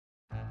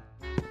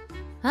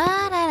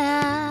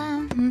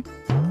Huh.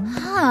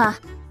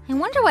 I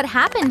wonder what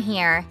happened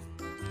here.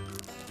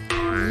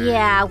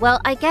 Yeah,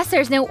 well, I guess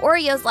there's no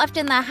Oreos left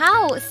in the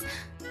house.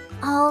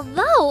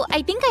 Although,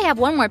 I think I have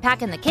one more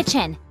pack in the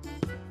kitchen.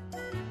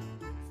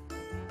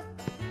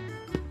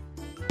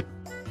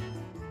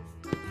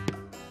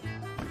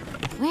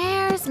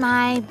 Where's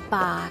my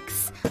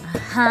box?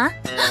 Uh-huh.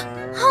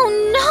 Oh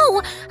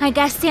no! I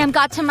guess Sam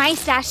got to my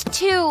stash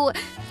too.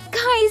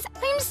 Guys,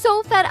 I'm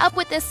so fed up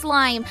with this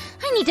slime.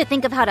 I need to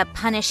think of how to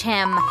punish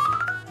him.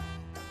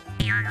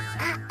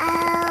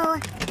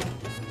 Uh-oh.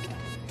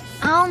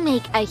 I'll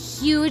make a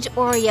huge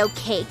Oreo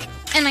cake,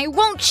 and I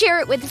won't share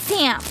it with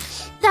Sam.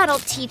 That'll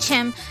teach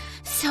him.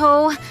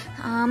 So,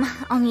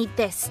 I'll need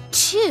this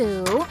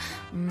too.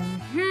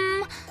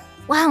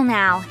 Well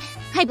now,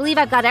 I believe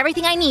I've got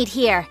everything I need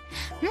here.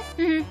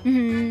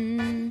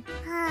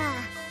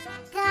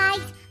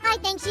 Guys, I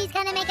think she's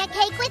gonna make a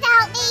cake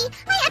without me.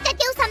 I have to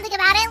do something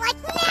about it, like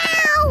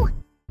now!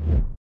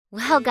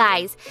 Well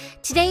guys,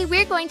 today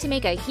we're going to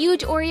make a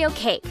huge Oreo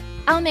cake.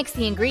 I'll mix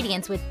the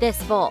ingredients with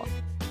this bowl.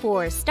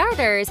 For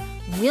starters,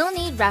 we'll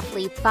need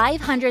roughly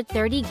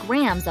 530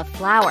 grams of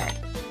flour.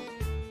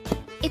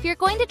 If you're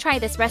going to try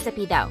this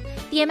recipe though,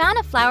 the amount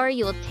of flour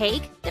you'll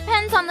take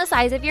depends on the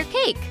size of your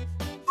cake.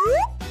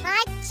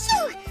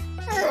 Achoo!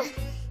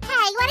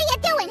 Hey, what are you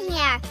doing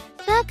here?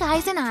 The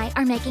guys and I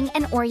are making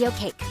an Oreo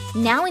cake.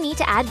 Now we need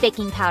to add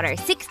baking powder,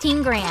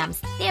 16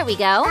 grams. There we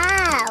go.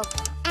 Oh,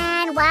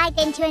 and why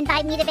didn't you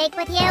invite me to bake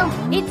with you?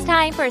 It's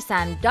time for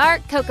some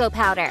dark cocoa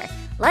powder.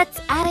 Let's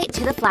add it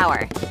to the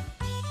flour.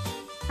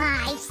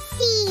 I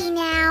see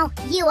now.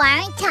 You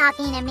aren't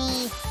talking to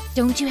me.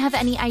 Don't you have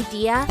any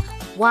idea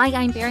why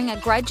I'm bearing a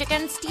grudge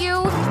against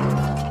you?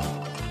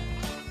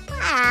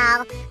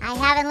 Well, I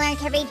haven't learned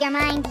to read your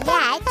mind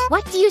yet.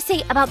 What do you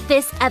say about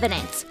this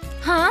evidence?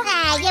 Huh?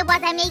 Hey, it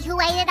wasn't me who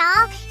ate it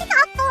all. It's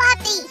all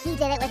Fluffy. He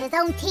did it with his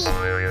own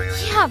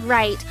teeth. Yeah,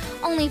 right.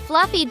 Only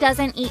Fluffy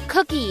doesn't eat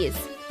cookies.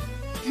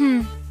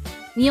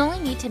 We only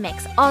need to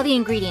mix all the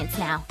ingredients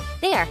now.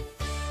 There.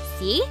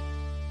 See?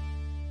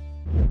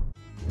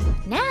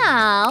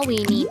 Now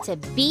we need to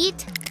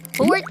beat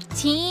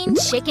 14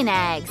 chicken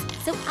eggs.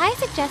 So I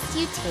suggest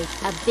you take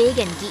a big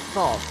and deep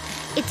bowl.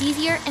 It's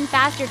easier and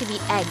faster to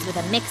beat eggs with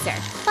a mixer.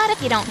 But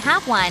if you don't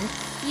have one,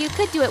 you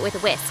could do it with a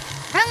whisk.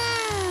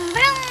 Vroom,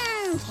 vroom.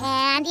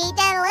 Candy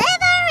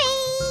delivery!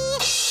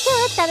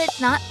 Good that it's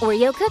not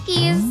Oreo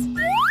cookies.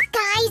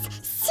 Guys,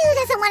 Sue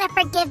doesn't want to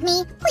forgive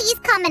me. Please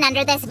comment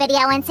under this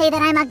video and say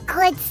that I'm a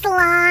good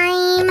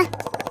slime.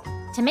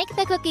 To make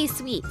the cookies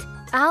sweet,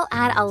 I'll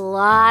add a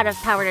lot of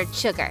powdered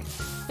sugar,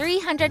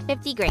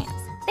 350 grams.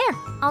 There,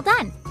 all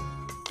done.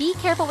 Be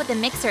careful with the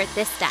mixer at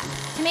this step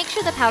to make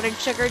sure the powdered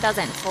sugar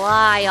doesn't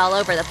fly all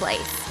over the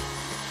place.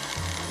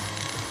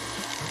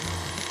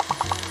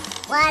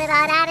 What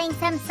about adding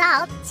some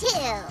salt,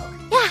 too?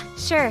 Yeah,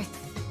 sure.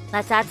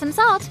 Let's add some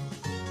salt.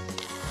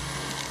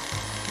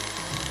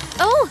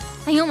 Oh,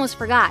 I almost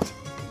forgot.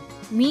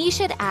 We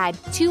should add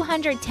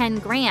 210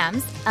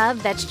 grams of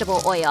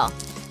vegetable oil.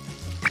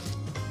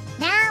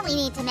 Now we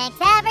need to mix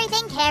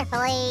everything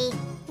carefully.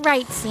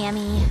 Right,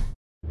 Sammy.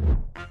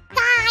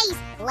 Guys,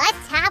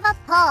 let's have a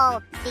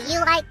poll. Do you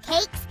like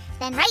cakes?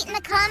 Then write in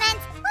the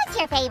comments, what's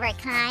your favorite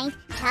kind?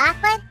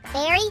 Chocolate,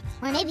 berry,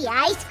 or maybe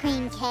ice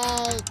cream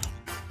cake?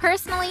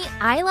 Personally,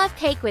 I love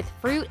cake with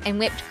fruit and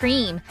whipped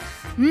cream.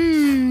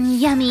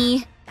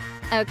 Yummy.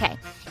 Okay,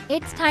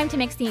 it's time to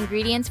mix the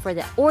ingredients for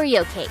the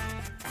Oreo cake.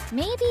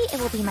 Maybe it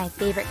will be my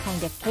favorite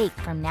kind of cake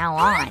from now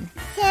on.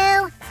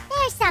 Sue,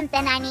 there's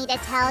something I need to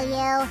tell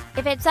you.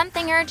 If it's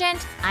something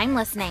urgent, I'm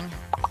listening.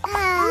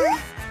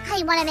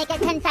 I want to make a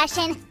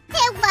confession.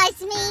 It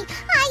was me.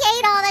 I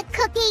ate all the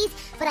cookies,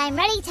 but I'm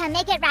ready to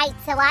make it right,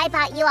 so I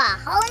bought you a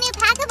whole new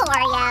pack of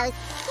Oreos.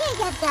 Here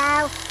you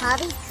go. All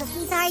these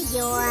cookies are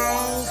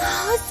yours.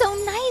 Oh, so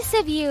nice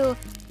of you.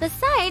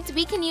 Besides,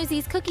 we can use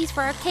these cookies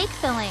for our cake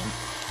filling.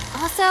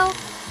 Also,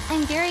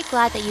 I'm very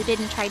glad that you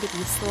didn't try to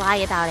be sly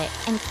about it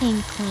and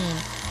came clean.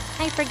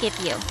 I forgive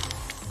you.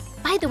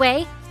 By the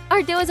way,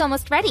 our dough is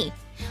almost ready.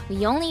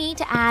 We only need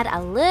to add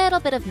a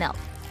little bit of milk.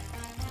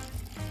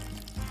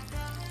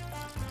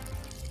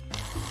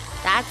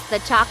 That's the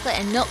chocolate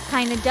and milk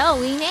kind of dough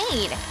we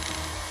made.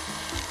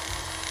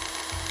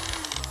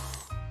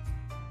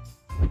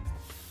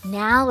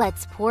 Now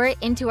let's pour it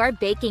into our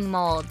baking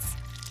molds.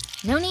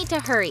 No need to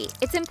hurry.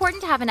 It's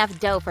important to have enough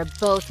dough for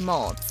both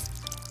molds.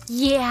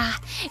 Yeah,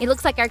 it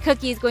looks like our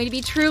cookie is going to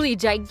be truly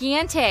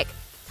gigantic.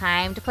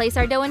 Time to place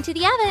our dough into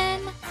the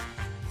oven.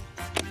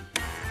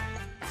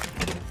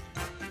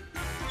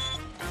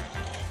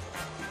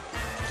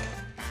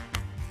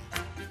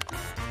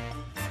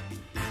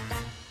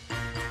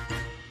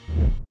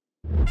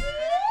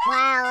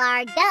 While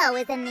our dough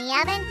is in the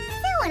oven,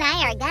 Sue and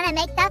I are gonna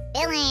make the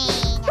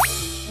filling.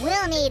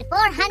 We'll need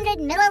 400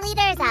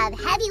 milliliters of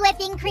heavy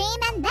whipping cream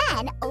and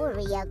then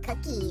Oreo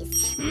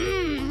cookies.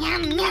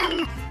 Yum,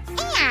 yum.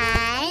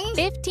 And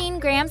 15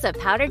 grams of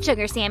powdered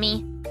sugar,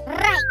 Sammy.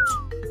 right.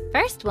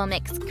 First, we'll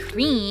mix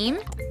cream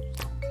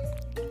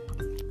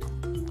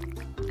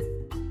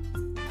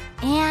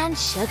And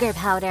sugar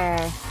powder.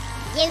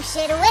 You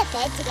should whip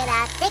it to get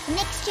a thick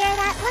mixture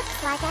that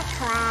looks like a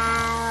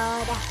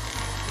cloud.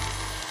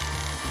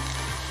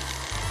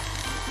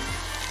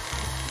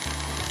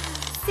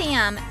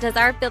 Sam, does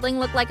our filling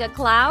look like a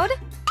cloud?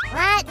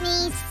 Let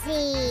me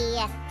see.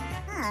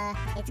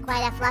 It's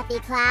quite a fluffy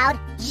cloud,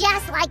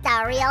 just like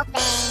the real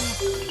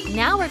thing.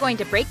 Now we're going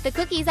to break the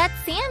cookies that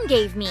Sam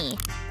gave me.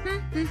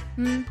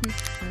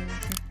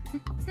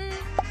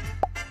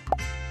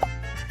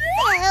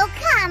 Oh,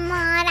 come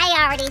on.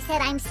 I already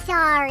said I'm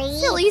sorry.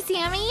 Silly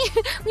Sammy,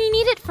 we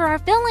need it for our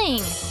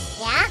filling.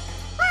 Yeah?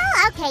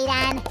 Well, okay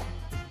then.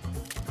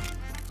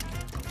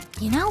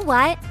 You know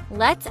what?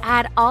 Let's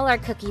add all our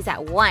cookies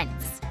at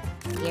once.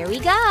 Here we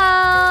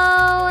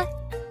go!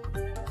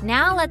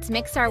 Now let's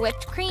mix our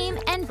whipped cream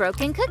and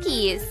broken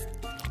cookies.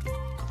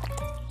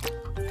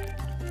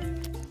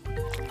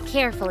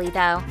 Carefully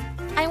though.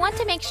 I want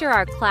to make sure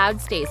our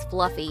cloud stays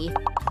fluffy.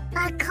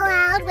 A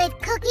cloud with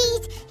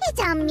cookies? It's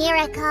a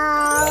miracle.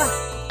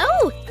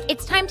 Oh,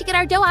 it's time to get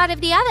our dough out of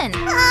the oven.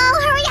 Oh,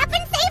 hurry up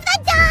and save the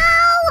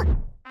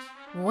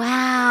dough!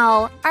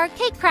 Wow, our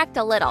cake cracked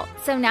a little,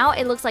 so now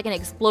it looks like an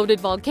exploded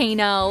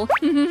volcano.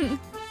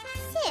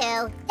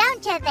 Sue,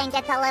 don't you think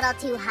it's a little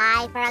too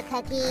high for a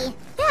cookie?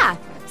 Yeah,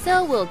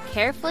 so we'll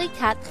carefully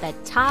cut the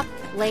top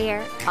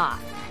layer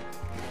off.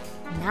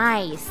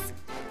 Nice.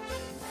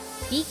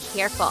 Be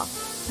careful.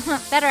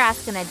 Better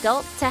ask an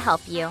adult to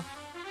help you.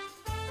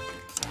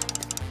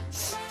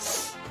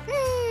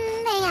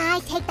 May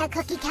I take the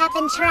cookie cap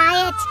and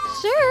try it?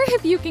 Sure,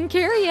 if you can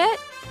carry it.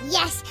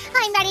 Yes,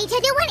 I'm ready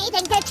to do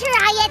anything to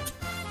try it.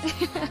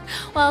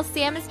 While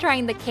Sam is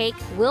trying the cake,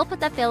 we'll put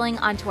the filling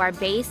onto our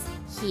base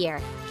here.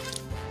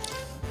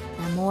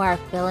 The more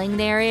filling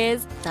there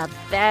is, the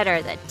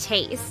better the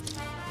taste.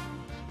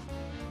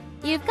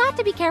 You've got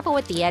to be careful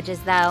with the edges,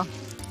 though.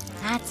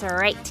 That's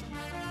right.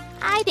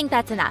 I think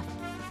that's enough.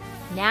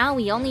 Now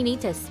we only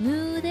need to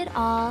smooth it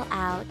all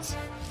out.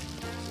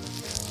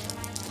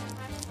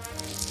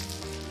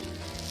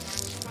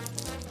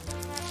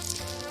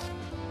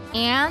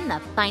 And the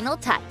final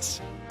touch.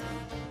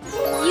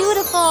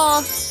 Beautiful!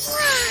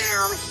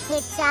 Wow,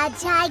 it's a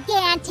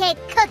gigantic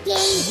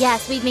cookie!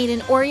 Yes, we've made an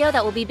Oreo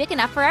that will be big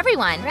enough for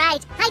everyone.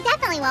 Right, I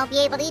definitely won't be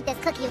able to eat this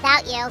cookie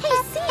without you.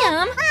 Hey,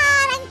 Sam! Come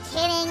on, I'm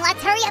kidding.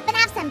 Let's hurry up and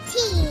have some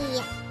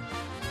tea.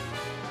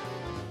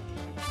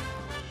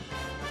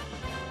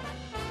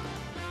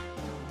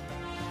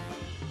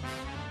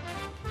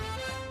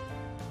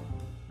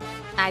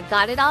 I've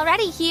got it all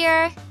ready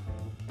here.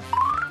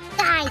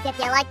 Guys, if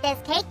you like this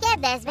cake,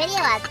 give this video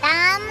a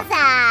thumbs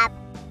up.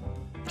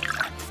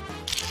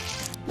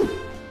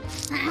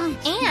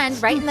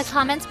 And write in the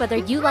comments whether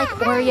you like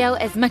Oreo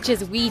as much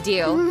as we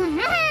do.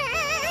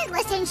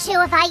 Listen, Shu,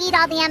 if I eat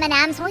all the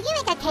M&Ms, will you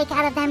make a cake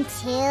out of them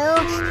too?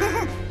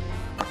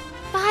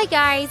 Bye,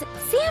 guys.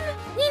 Sam,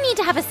 we need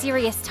to have a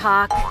serious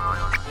talk.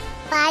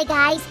 Bye,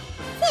 guys.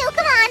 Sue,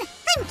 come on.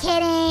 I'm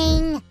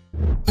kidding.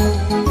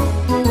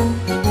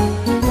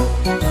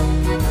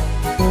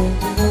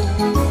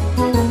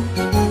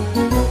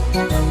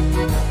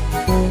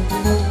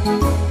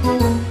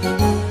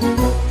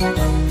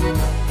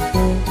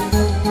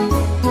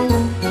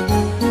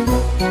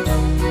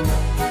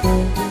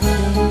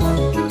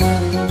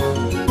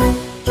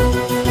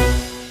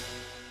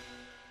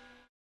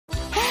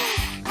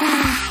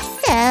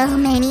 So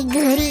many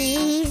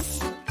goodies.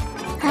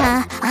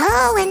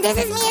 Oh, and this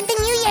is me at the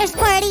New Year's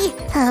party.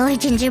 Oh, a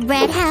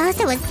gingerbread house.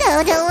 It was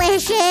so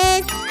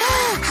delicious.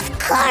 Of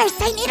course,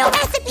 I need a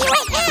recipe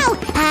right now.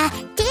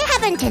 Do you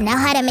happen to know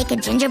how to make a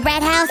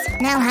gingerbread house?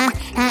 No, huh?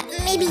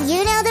 Maybe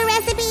you know the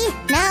recipe?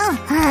 No?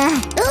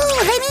 Ooh,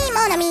 honey,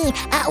 mon ami.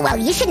 Well,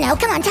 you should know.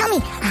 Come on, tell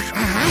me.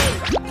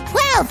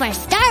 Well, for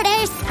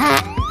starters,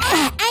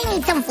 I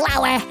need some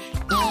flour.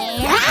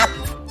 Yep.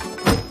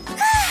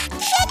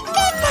 Check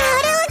this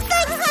out. It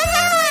looks like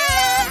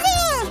amazing.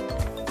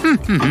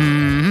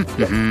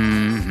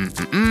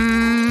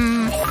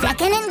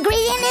 Second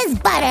ingredient is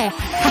butter.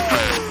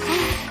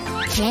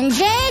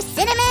 Ginger,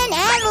 cinnamon,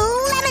 and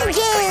lemon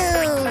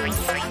juice.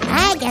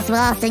 I guess we'll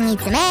also need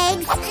some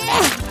eggs.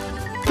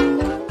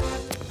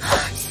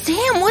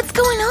 Sam, what's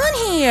going on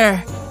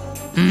here?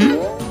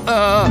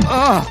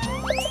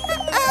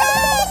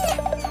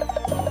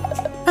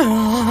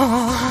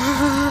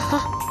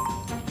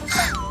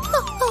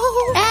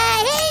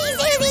 Hey,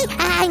 Susie!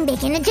 I'm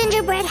baking a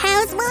gingerbread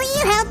house. Will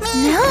you help me?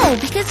 No,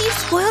 because you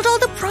spoiled all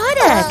the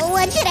product. Oh,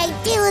 what should I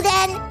do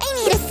then? I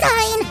need a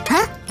sign.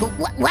 Huh?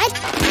 What?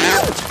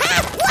 Ouch!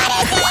 What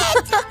is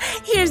it?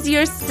 Here's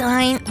your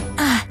sign.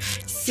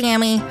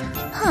 Sammy.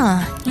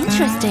 Huh,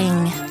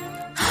 interesting.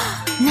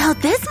 Now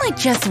this might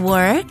just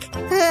work.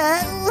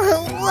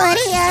 What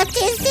are you up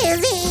to,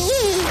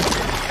 Susie?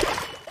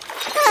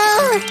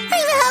 Oh, are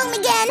you home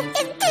again?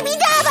 It's Timmy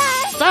Jabba!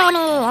 Sammy,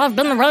 I've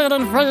been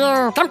waiting for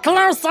you. Come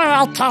closer,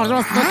 I'll tell you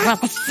a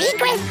secret. A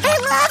secret? I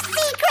love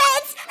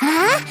secrets!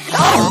 Huh?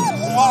 Oh,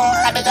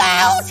 let me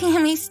go!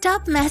 Sammy,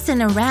 stop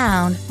messing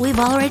around. We've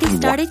already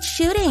started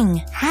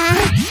shooting. Huh?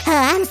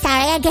 Oh, I'm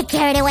sorry, I get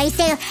carried away,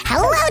 Sue.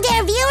 Hello,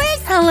 dear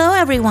viewers! Hello,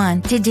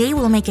 everyone! Today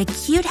we'll make a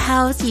cute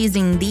house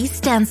using these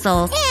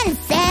stencils. And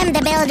Sam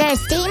the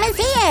Builder's team is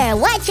here.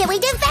 What should we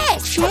do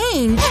first?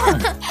 Change!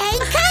 Hey,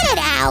 cut it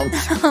out!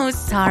 Oh,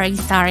 sorry.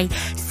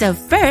 So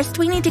first,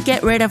 we need to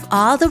get rid of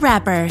all the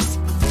wrappers.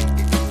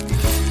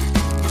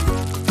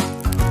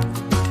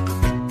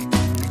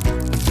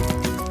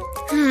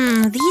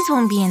 These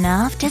won't be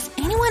enough. Does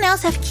anyone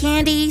else have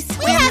candies?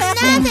 We have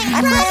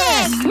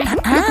nothing!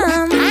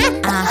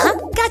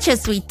 Gotcha,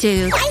 sweet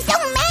tooth. Why so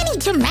many?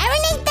 To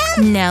marinate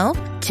them? No,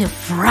 to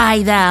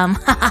fry them.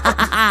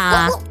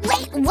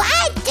 Wait,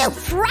 what? To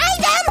fry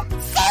them?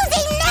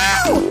 Susie,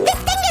 no! This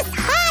thing is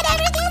hot!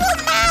 Everything will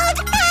melt!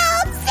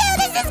 Help! Sue,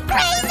 this is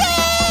crazy!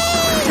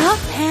 Stop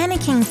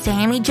panicking,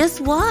 Sammy.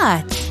 Just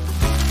watch.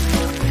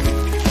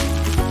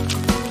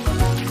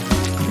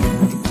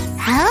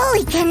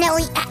 Holy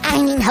cannoli!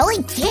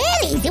 Holy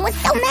candies! It was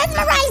so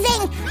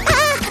mesmerizing! Sue!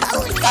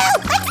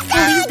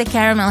 At least the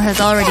caramel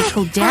has already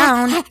cooled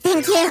down.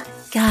 Thank you.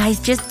 Guys,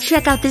 just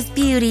check out this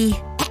beauty.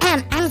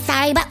 I'm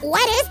sorry, but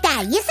what is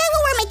that? You said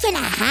we were making a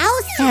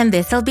house? And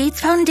this'll be its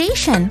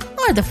foundation,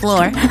 or the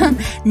floor.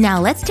 Now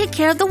let's take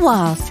care of the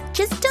walls.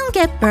 Just don't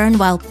get burned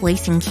while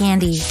placing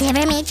candy.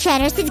 Shiver me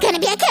cheddars, it's gonna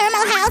be a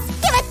caramel house!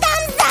 Give a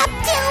thumbs up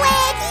to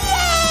it!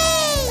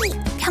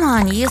 Yay! Come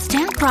on, you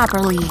stand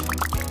properly.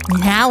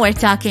 Now we're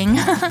talking.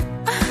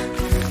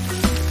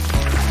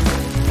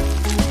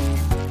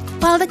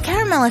 While the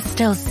caramel is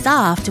still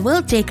soft,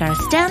 we'll take our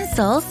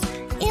stencils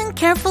and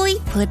carefully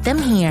put them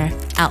here,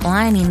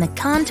 outlining the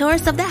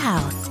contours of the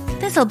house.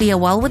 This'll be a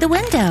wall with a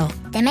window.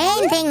 The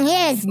main thing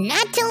here is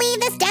not to leave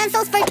the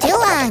stencils for too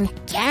long.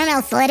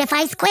 Caramel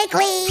solidifies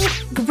quickly.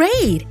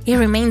 Great! It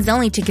remains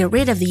only to get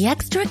rid of the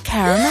extra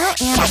caramel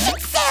and… Shush it,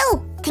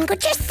 Sue! Think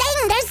what you're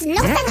saying. There's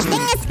no such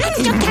thing as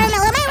extra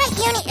caramel. Am I right,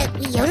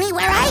 Uni,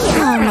 where are you?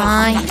 Oh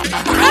my.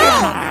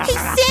 Hey,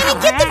 Sammy,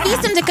 get the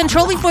beast under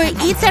control before it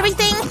eats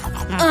everything.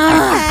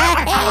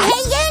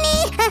 Hey,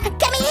 Uni!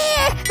 Come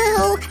here!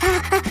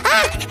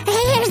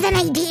 Here's an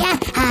idea.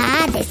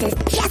 This is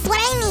just what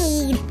I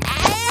need.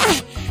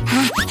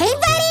 Hey,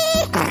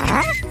 buddy!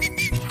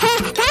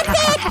 That's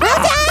it! Well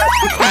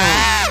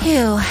done!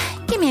 Phew.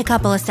 Give me a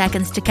couple of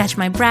seconds to catch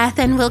my breath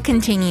and we'll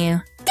continue.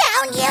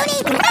 Down,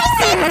 Uni!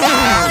 Nice and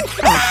down!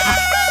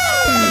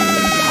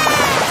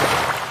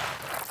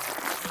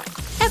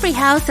 Every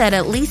house had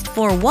at least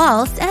 4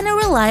 walls and a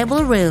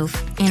reliable roof.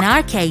 In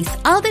our case,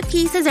 all the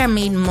pieces are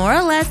made more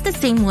or less the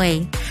same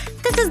way.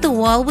 This is the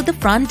wall with the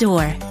front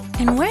door.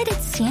 And where did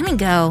Sammy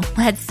go?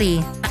 Let's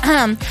see.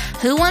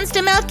 Who wants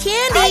to melt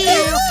candy?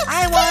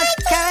 I want.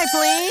 Can I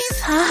please?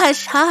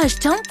 Hush,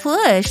 don't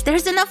push.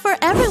 There's enough for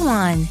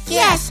everyone.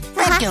 Yes,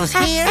 red goes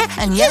here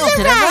and yellow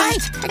to the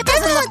right. It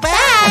doesn't look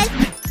bad.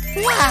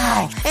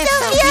 Wow, it's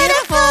so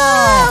beautiful.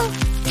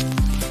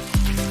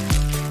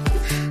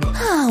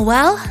 Oh,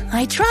 well,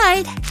 I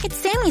tried. It's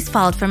Sammy's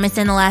fault for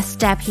missing the last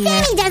step here.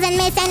 Sammy doesn't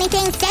miss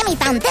anything. Sammy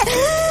found this.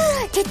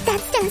 Did that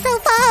stencil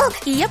fall?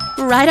 Yep,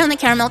 right on the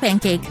caramel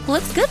pancake.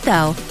 Looks good,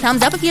 though.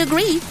 Thumbs up if you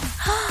agree.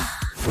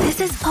 This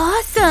is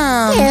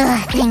awesome.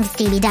 Thanks,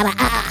 Stevie Dubba.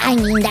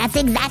 That's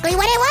exactly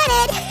what I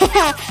wanted.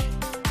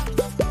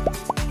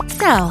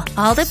 So,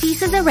 all the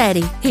pieces are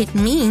ready. It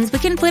means we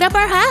can put up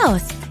our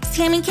house.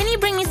 Sammy, can you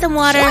bring me some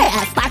water?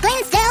 Sure,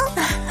 sparkling still?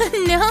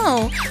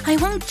 No, I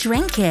won't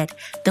drink it.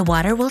 The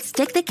water will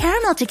stick the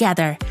caramel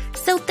together.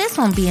 So this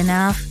won't be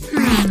enough.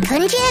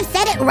 Couldn't you have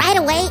said it right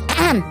away?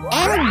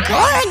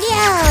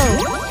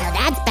 Engorgio! Now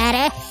that's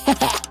better.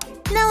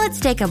 Now let's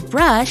take a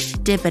brush,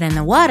 dip it in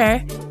the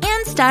water,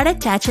 and start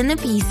attaching the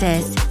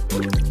pieces.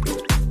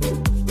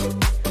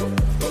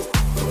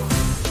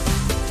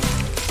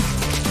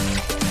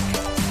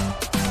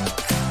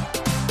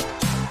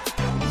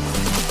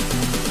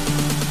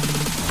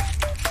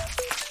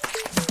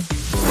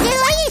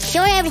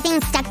 Sure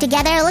everything's stuck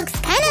together. It looks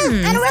kind of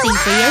unreliable. See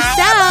for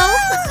yourself.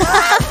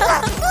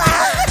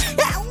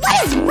 What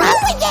is wrong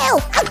with you?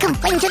 I'll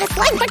complain to the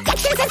Slime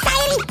Protection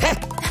Society.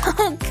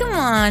 Oh, come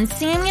on,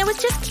 Sammy. I was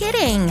just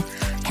kidding.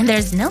 And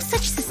there's no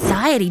such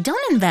society.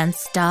 Don't invent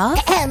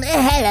stuff.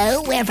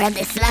 Hello, we're from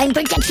the Slime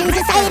Protection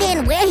Society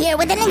and we're here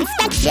with an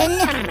inspection.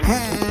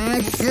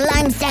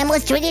 Slime Sam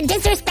was treated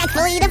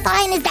disrespectfully. The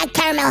fine is that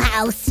caramel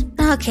house.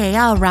 Okay,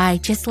 all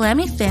right. Just let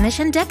me finish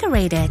and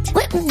decorate it.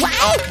 What?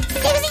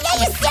 Susie, are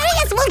you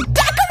serious? We'll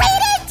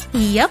decorate it?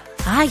 Yep,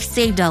 I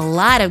saved a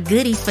lot of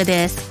goodies for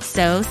this.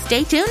 So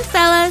stay tuned,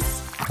 fellas.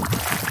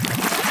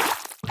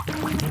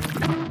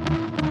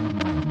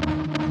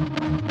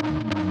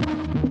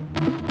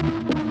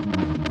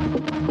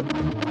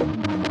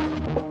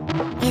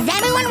 Is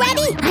everyone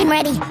ready? I'm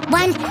ready.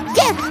 1, 2, 3.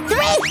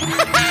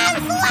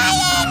 I'm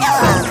flying!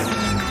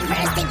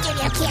 First they give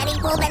you a candy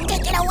bowl, then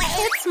take it away.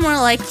 It's more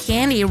like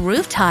candy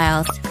roof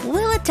tiles.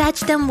 We'll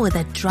attach them with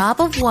a drop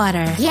of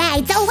water. Yeah,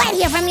 it's so wet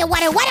here from your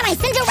water. What am I,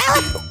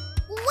 Cinderella?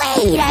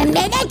 Wait a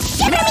minute.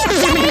 Shiver me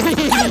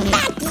shivers. Come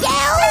back,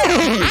 you!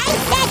 I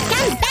said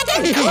come back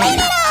and clean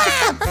it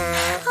up!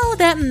 Oh,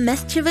 that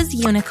mischievous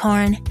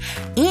unicorn.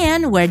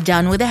 And we're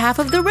done with the half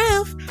of the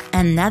roof.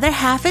 Another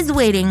half is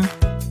waiting.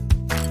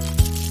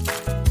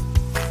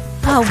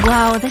 Oh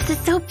wow, this is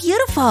so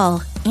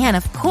beautiful! And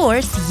of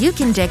course, you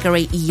can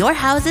decorate your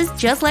houses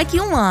just like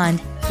you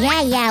want.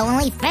 Yeah,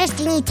 only first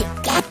you need to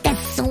get the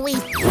sweets.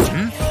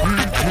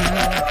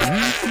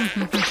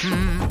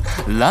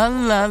 La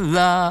la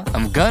la,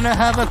 I'm gonna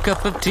have a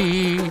cup of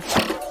tea.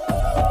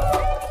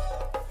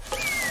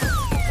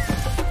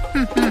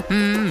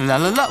 La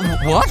la la,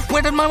 what?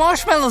 Where did my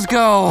marshmallows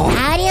go?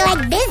 How do you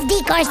like this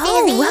decor, Susie?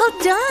 Oh, well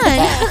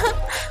done!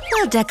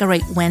 We'll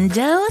decorate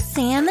windows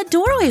and the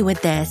doorway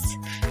with this.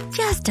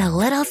 Just a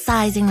little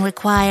sizing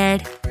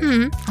required.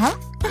 Huh?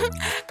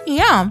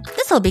 Yeah,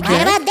 this'll be good.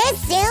 What about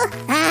this, Sue?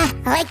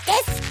 Like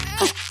this?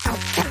 Oh,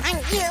 come on,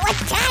 you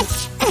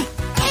attach.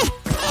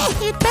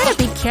 You'd better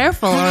be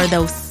careful or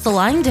those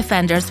slime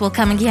defenders will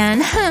come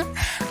again.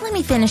 Let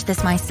me finish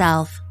this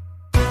myself.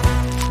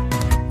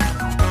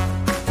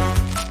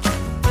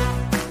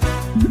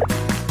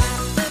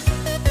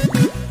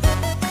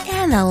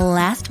 And the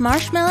last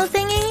marshmallow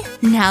thingy?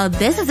 Now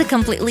this is a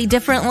completely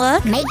different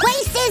look. Make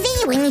way,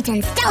 Susie! We need to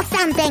install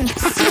something!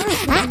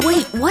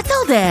 Wait, what's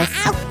all this?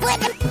 For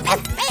the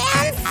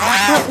fans!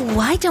 But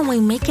why don't we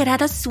make it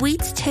out of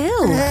sweets too?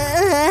 Don't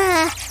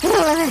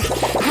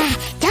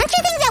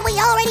you think that we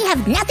already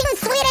have nothing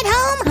sweet at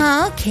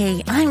home?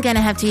 Okay, I'm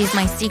gonna have to use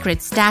my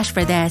secret stash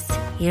for this.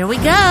 Here we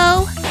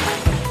go!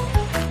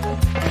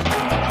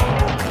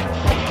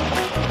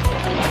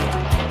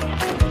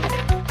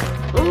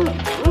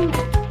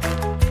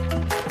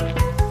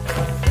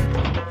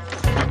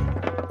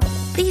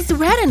 These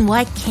red and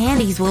white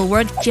candies will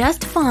work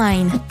just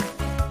fine.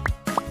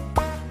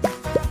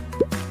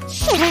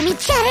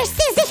 Cheddar,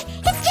 Susie!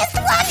 It's just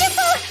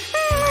wonderful!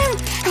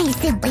 I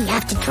simply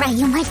have to try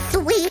you my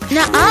sweet.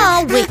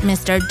 Nuh-uh, wait,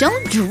 mister,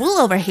 don't drool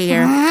over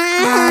here.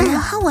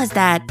 How was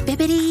that?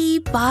 Bibbidi,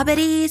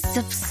 bobbidi,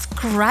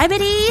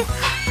 subscribity?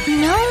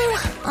 No?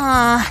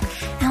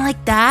 And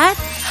like that?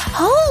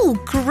 Oh,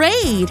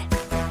 great!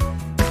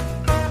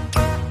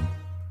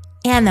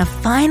 And the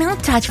final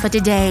touch for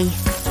today.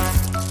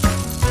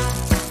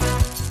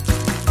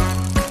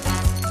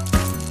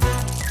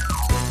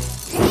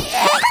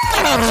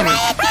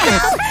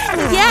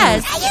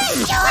 Yes! Are you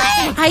sure?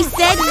 I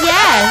said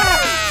yes!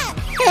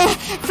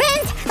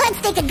 Friends, let's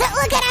take a good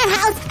look at our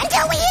house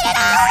until we eat it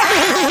all!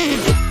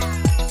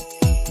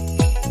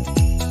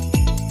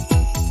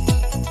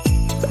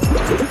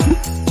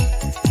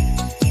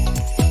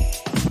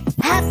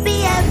 Happy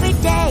every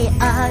day,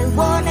 I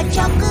want a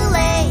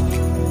chocolate.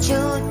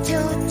 Choo,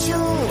 choo,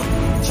 choo.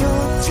 Choo,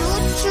 choo,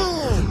 choo.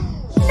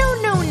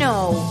 No.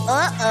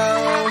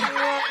 Uh-oh.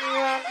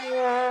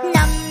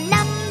 Num,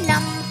 num,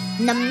 num.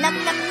 Num, num,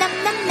 num, num,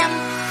 num, num.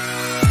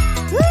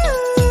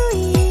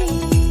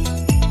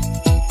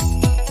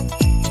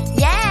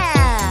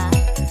 Yeah!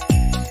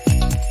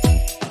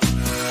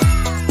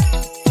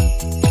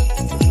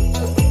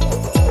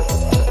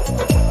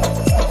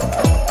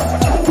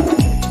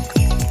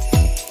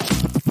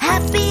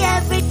 Happy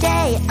every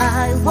day,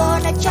 I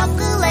want a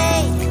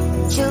chocolate.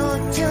 Choo,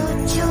 choo,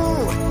 choo.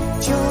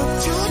 Choo,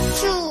 choo,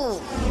 choo.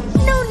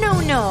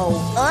 No.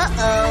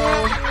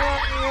 Uh-oh.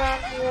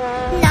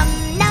 Num,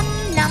 num,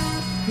 num.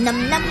 Num,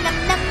 num, num,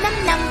 num, num,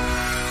 num.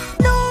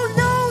 No.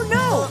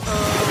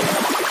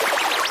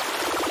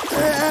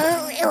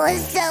 It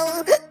was so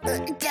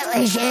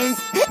delicious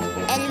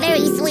and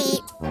very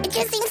sweet. It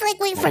just seems like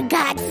we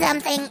forgot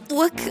something.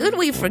 What could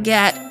we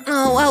forget?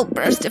 Oh, I'll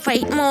burst if I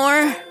eat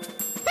more.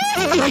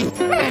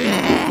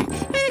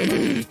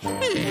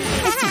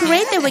 It's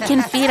great that we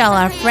can feed all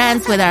our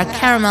friends with our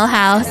caramel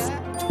house.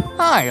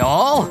 Hi,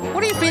 all.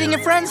 What are you feeding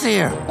your friends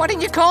here? Why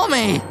didn't you call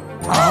me?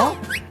 Oh?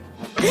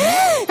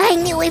 I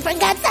knew we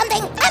forgot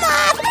something. I'm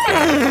off.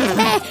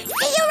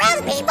 See you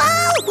around, people.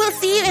 We'll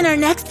see you in our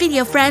next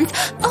video, friends.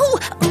 Oh,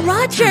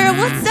 Roger,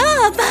 what's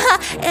up?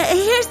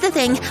 Here's the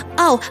thing.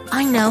 Oh,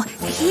 I know.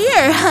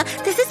 Here,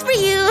 this is for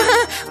you.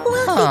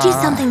 We'll feed you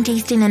something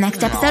tasty in the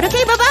next episode.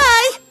 Okay,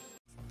 bye-bye.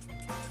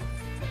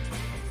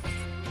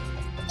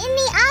 In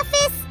the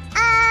office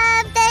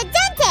of the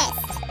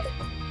dentist.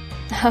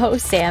 Oh,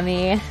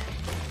 Sammy.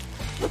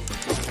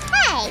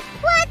 Hey,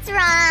 what's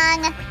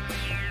wrong?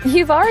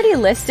 You've already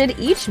listed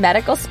each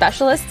medical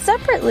specialist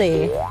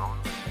separately.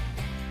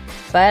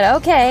 But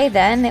okay,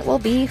 then it will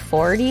be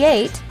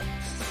 48.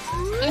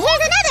 And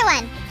here's another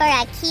one for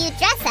a cute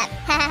dress-up.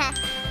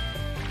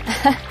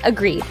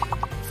 Agreed.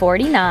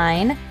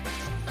 49.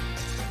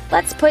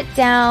 Let's put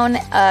down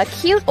a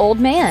cute old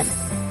man.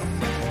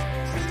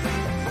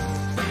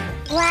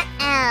 What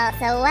else?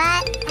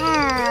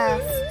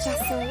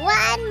 Just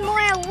one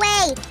more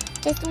way.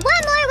 Just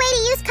one more way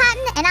to use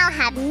cotton and I'll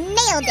have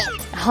nailed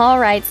it. All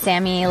right,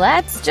 Sammy,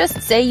 let's just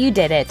say you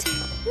did it.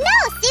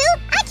 No, Sue!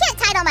 I can't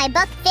title my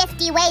book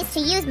 50 Ways to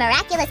Use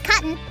Miraculous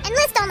Cotton and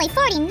list only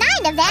 49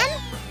 of them.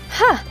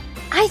 Huh.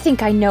 I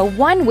think I know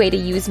one way to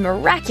use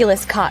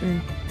miraculous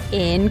cotton.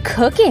 In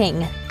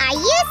cooking. Are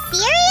you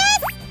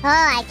serious? Oh,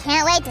 I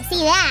can't wait to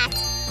see that.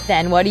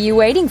 Then what are you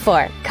waiting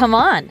for? Come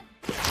on.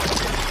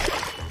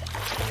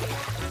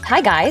 Hi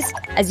guys,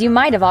 as you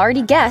might have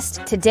already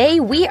guessed, today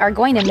we are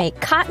going to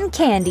make cotton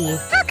candy.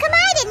 How come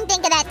I didn't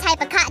think of that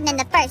type of cotton in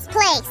the first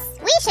place?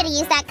 We We should have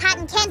used that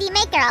cotton candy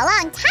maker a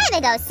long time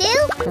ago,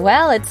 Sue.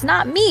 Well, it's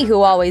not me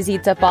who always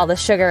eats up all the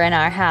sugar in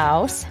our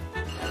house.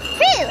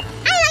 True.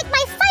 I like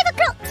my 5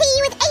 o'clock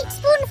tea with 8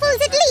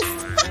 spoonfuls at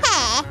least.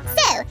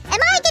 So, am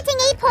I getting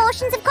 8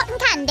 portions of cotton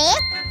candy?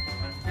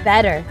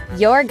 Better.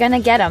 You're gonna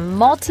get a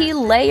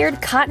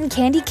multi-layered cotton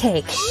candy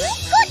cake.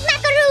 Good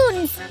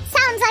macaroons!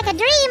 Sounds like a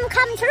dream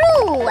come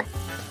true.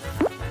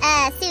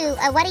 Sue,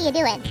 what are you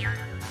doing?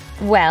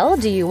 Well,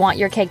 do you want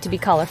your cake to be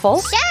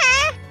colorful? Sure.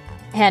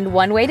 And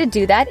one way to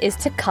do that is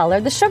to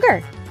color the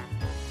sugar.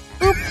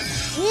 Ooh,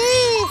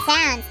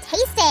 sounds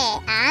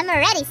tasty. I'm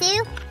ready,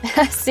 Sue.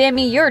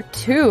 Sammy, you're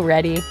too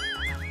ready.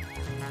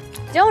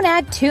 Don't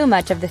add too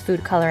much of the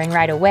food coloring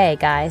right away,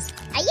 guys.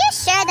 Are you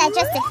sure that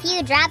just a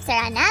few drops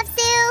are enough,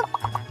 Sue?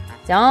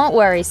 Don't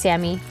worry,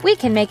 Sammy. We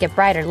can make it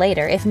brighter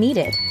later if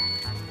needed.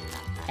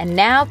 And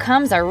now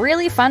comes our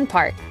really fun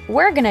part.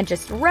 We're gonna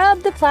just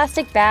rub the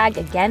plastic bag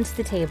against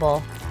the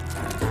table.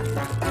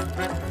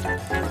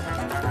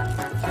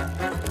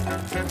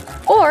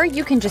 Or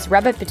you can just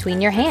rub it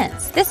between your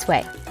hands, this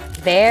way,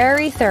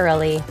 very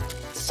thoroughly.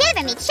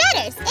 Shiver me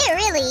cheddars, it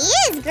really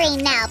is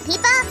green now,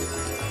 people.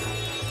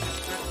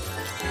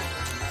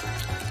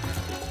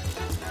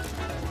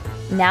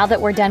 Now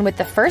that we're done with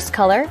the first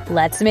color,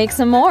 let's make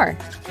some more.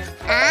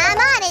 I'm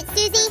on it,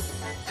 Susie.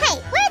 Hey,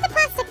 where are the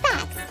plastic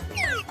bags?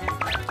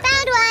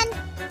 Found one.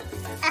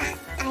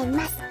 I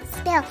must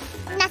spill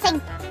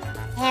nothing.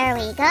 There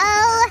we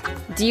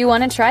go. Do you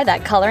want to try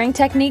that coloring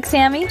technique,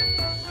 Sammy?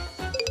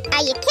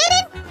 Are you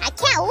kidding? I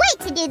can't wait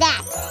to do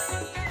that.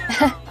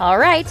 All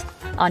right,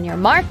 on your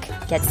mark,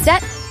 get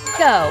set,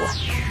 go.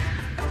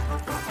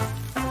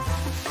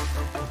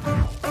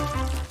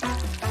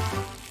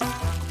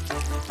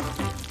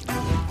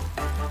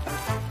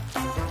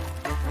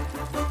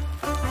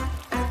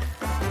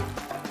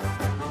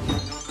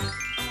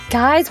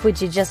 Guys,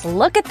 would you just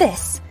look at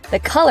this? The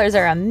colors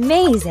are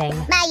amazing.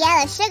 My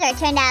yellow sugar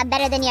turned out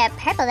better than your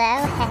purple,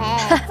 though.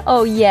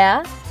 Oh,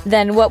 yeah?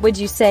 Then what would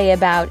you say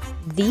about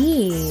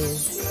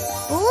these?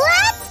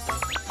 What?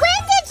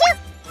 When did you...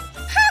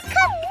 How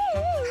come...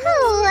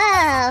 Oh,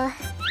 whoa.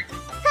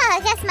 Oh, I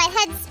guess my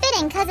head's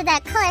spinning because of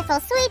that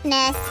colorful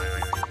sweetness.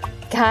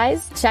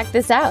 Guys, check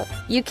this out.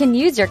 You can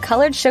use your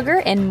colored sugar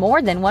in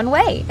more than one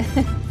way.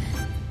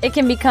 It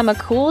can become a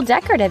cool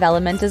decorative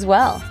element as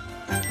well.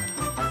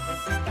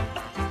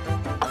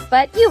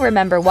 But you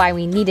remember why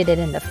we needed it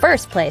in the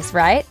first place,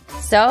 right?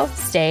 So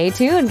stay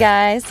tuned,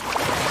 guys.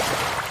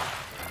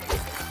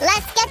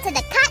 Let's get to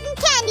the cotton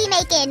candy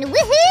making.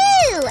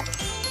 Woohoo!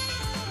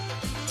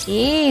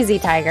 Easy,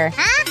 Tiger.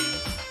 Huh?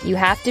 You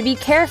have to be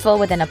careful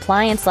with an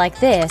appliance like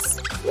this.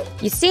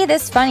 You see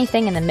this funny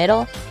thing in the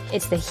middle?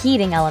 It's the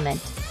heating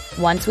element.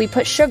 Once we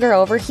put sugar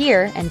over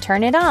here and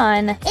turn it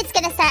on, it's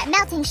gonna start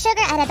melting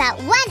sugar at about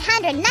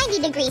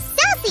 190 degrees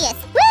Celsius.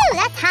 Woo,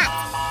 that's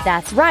hot.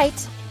 That's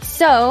right.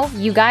 So,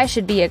 you guys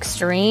should be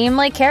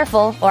extremely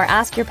careful or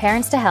ask your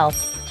parents to help.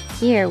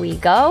 Here we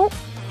go.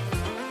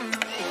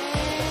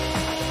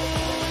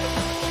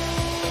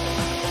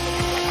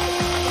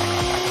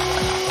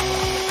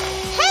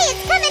 Hey,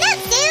 it's coming up,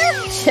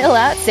 Sue! Chill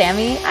out,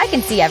 Sammy. I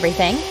can see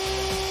everything.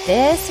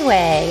 This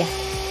way.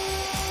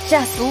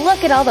 Just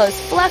look at all those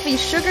fluffy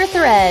sugar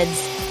threads.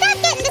 Stop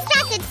getting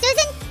distracted,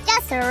 Susan.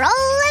 Just roll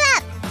it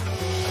up.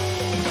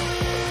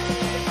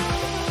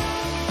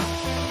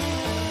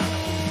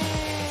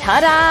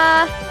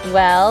 Ta-da!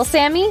 Well,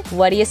 Sammy,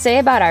 what do you say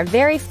about our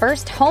very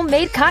first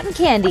homemade cotton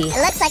candy? It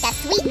looks like a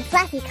sweet and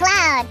fluffy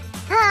cloud.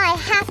 Oh, I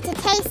have to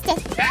taste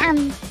it.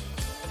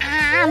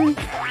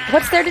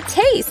 What's there to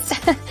taste?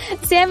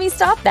 Sammy,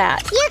 stop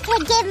that. You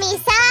could give me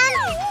some.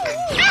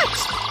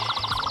 Ouch!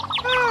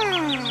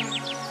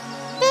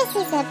 This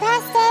is the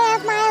best day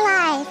of my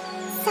life.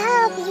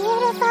 So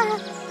beautiful.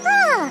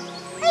 Oh,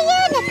 a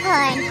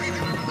unicorn.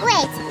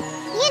 Wait,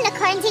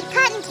 unicorns eat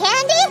cotton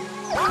candy?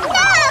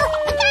 No!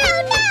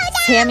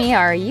 Sammy,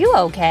 are you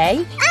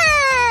okay?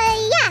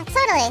 Yeah,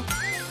 totally.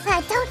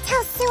 Don't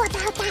tell Sue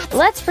about that.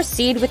 Let's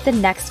proceed with the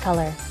next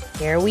color.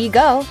 Here we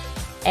go.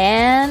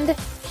 And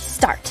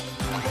start.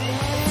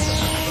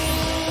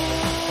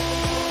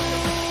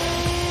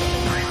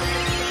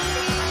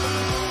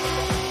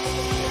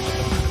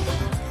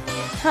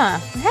 I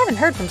haven't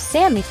heard from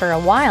Sammy for a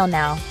while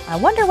now. I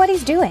wonder what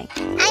he's doing.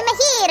 I'm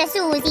here,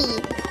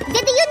 Susie.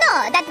 Did you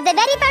know that the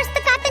very first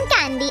cotton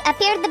candy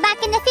appeared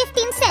back in the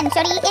 15th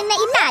century in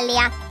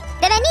Italia?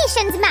 The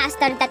Venetians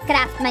mastered that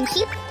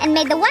craftsmanship and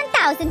made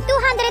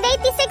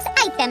 1,286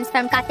 items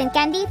from cotton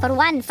candy for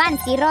one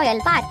fancy royal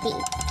party.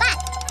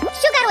 But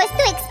sugar was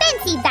too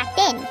expensive back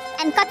then,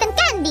 and cotton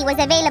candy was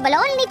available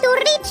only to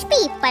rich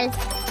people.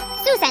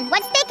 Susan,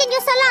 what's taking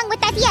you so long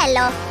with that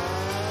yellow?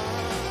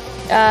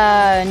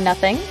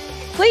 Nothing.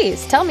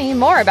 Please, tell me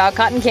more about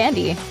cotton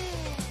candy.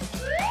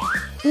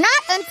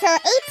 Not until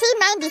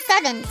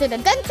 1897 did a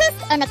dentist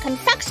and a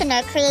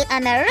confectioner create a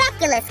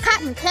miraculous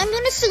cotton candy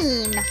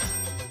machine.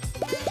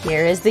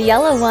 Here is the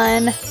yellow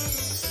one.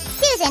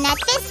 Susan, at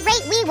this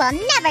rate, we will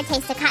never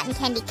taste a cotton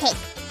candy cake.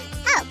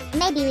 Oh,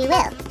 maybe we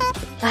will.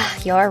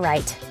 You're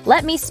right.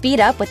 Let me speed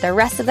up with the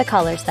rest of the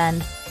colors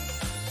then.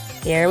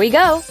 Here we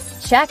go.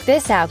 Check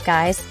this out,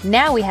 guys.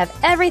 Now we have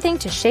everything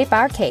to shape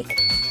our cake.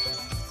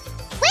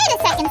 Wait a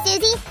second,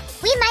 Susie.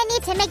 We might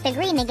need to make the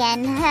green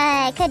again.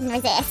 I couldn't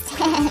resist.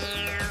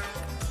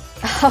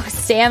 Oh,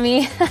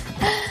 Sammy.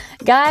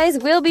 Guys,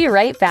 we'll be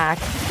right back.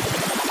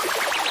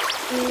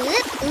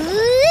 Oop.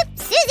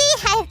 Susie,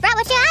 I brought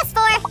what you asked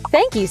for.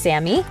 Thank you,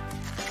 Sammy.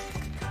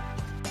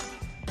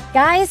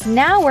 Guys,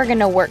 now we're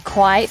gonna work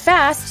quite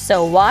fast,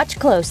 so watch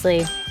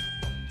closely.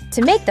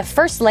 To make the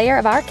first layer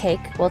of our cake,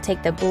 we'll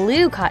take the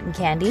blue cotton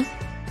candy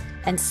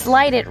and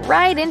slide it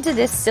right into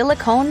this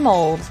silicone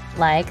mold,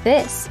 like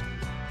this.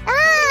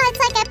 Oh, it's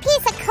like a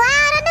piece of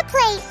cloud on a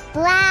plate.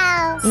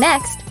 Wow.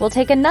 Next, we'll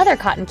take another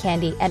cotton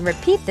candy and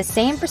repeat the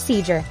same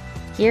procedure.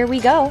 Here we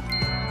go.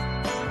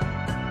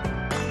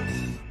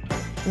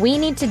 We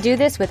need to do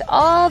this with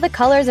all the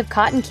colors of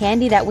cotton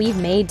candy that we've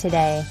made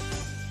today.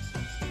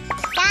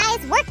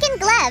 Guys, work in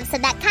gloves so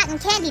that cotton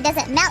candy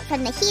doesn't melt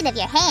from the heat of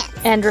your hands.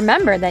 And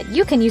remember that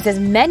you can use as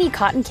many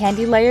cotton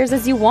candy layers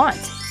as you want.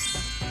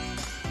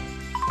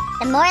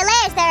 The more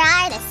layers there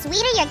are, the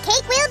sweeter your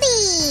cake will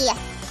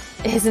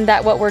be. Isn't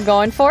that what we're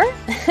going for?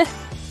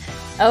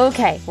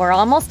 Okay, we're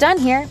almost done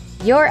here.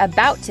 You're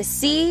about to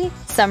see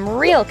some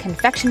real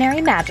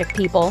confectionery magic,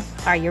 people.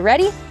 Are you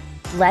ready?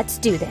 Let's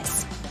do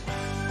this.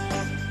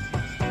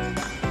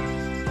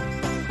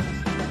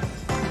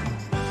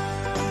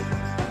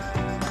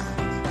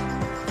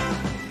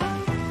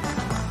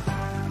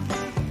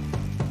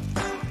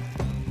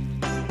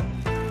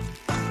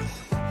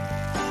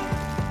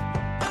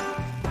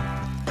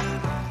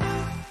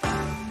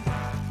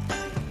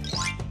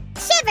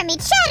 Shiver me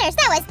cheddars,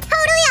 that was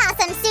totally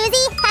awesome,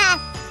 Susie.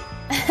 Ha.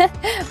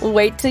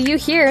 Wait till you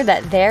hear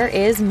that there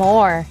is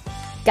more.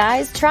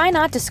 Guys, try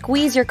not to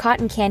squeeze your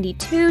cotton candy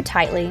too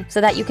tightly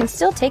so that you can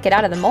still take it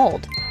out of the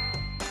mold.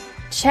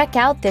 Check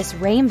out this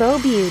rainbow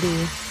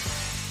beauty.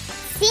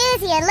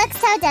 Susie, it looks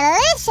so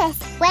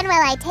delicious. When will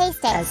I taste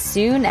it? As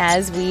soon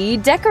as we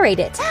decorate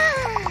it.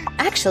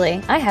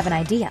 Actually, I have an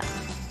idea.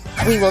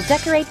 We will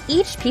decorate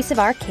each piece of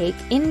our cake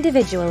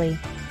individually.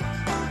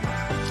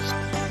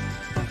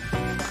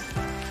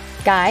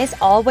 Guys,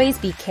 always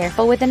be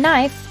careful with a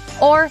knife.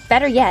 Or,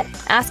 better yet,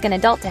 ask an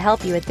adult to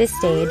help you at this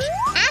stage.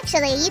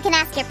 Actually, you can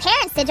ask your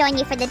parents to join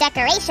you for the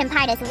decoration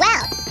part as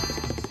well.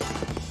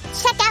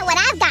 Check out what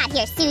I've got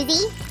here,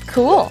 Susie.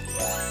 Cool.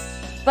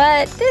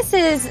 But this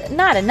is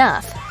not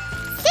enough.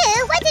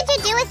 Sue, what did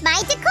you do with my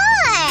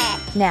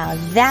decor? Now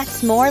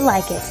that's more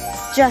like it.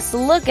 Just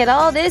look at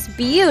all this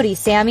beauty,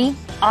 Sammy.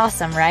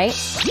 Awesome, right?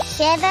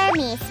 Shiver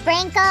me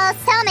sprinkles,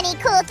 so many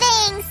cool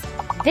things.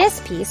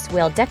 This piece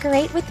we'll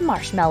decorate with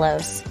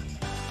marshmallows.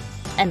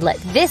 And let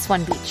this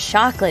one be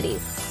chocolatey.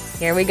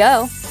 Here we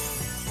go.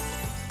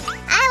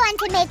 I want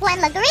to make one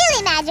look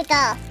really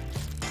magical.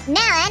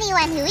 Now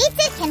anyone who eats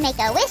it can make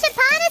a wish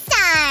upon a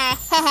star.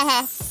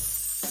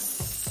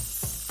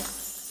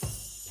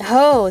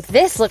 Oh,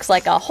 this looks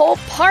like a whole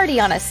party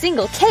on a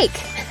single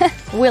cake.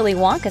 Willy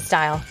Wonka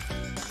style.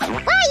 Why are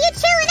you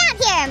chilling out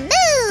here?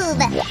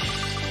 Move!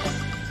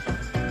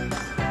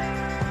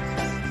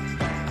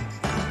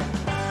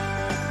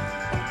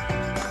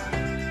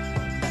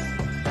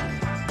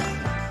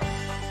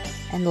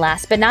 And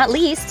last but not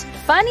least,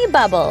 funny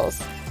bubbles.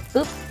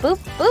 Boop, boop,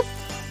 boop.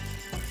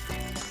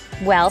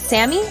 Well,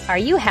 Sammy, are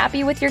you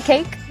happy with your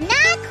cake?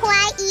 Not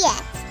quite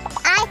yet.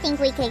 I think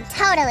we could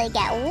totally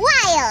get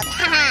wild.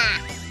 Haha.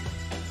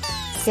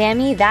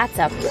 Sammy, that's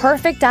a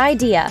perfect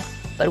idea.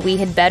 But we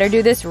had better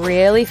do this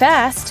really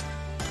fast.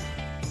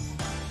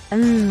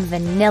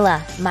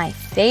 Vanilla, my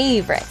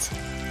favorite.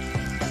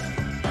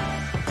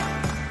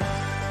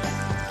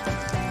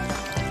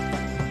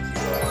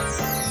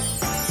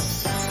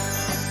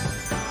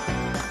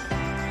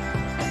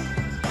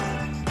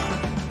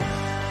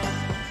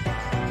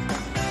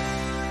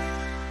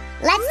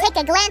 Let's take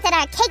a glance at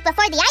our cake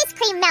before the ice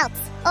cream melts.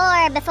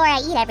 Or before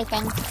I eat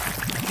everything.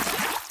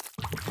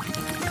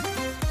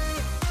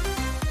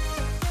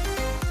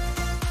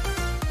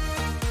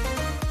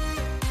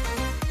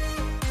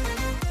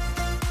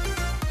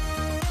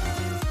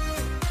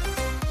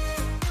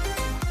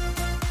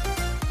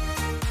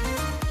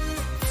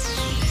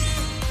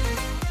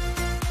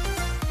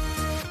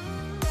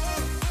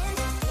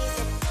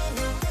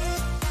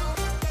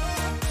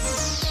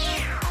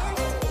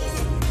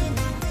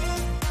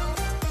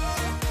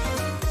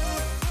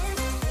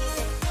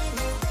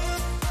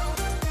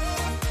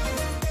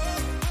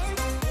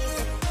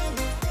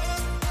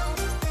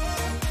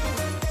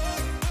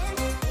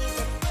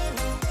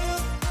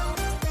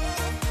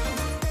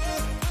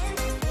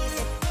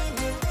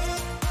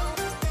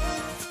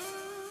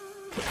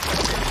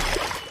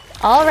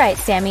 All right,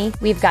 Sammy,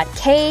 we've got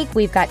cake,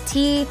 we've got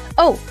tea.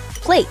 Oh,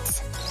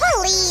 plates.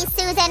 Please,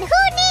 Susan,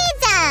 who needs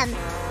them?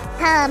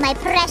 Oh, my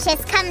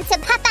precious come to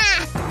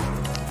Papa.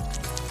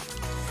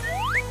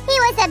 It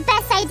was the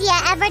best idea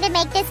ever to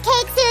make this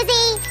cake,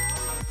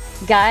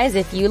 Susie. Guys,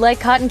 if you like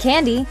cotton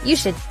candy, you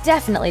should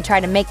definitely try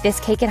to make this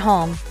cake at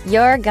home.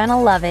 You're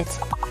gonna love it.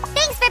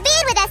 Thanks for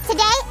being with us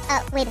today.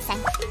 Oh, wait a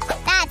second.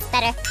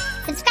 better.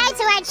 Subscribe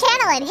to our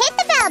channel and hit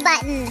the bell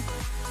button.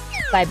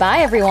 Bye-bye,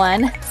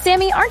 everyone.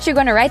 Sammy, aren't you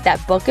going to write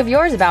that book of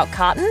yours about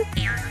cotton?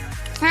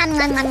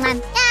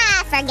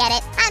 Ah, forget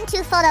it. I'm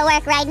too full to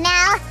work right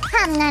now.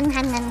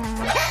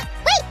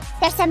 Wait,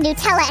 there's some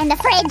Nutella in the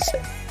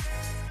fridge.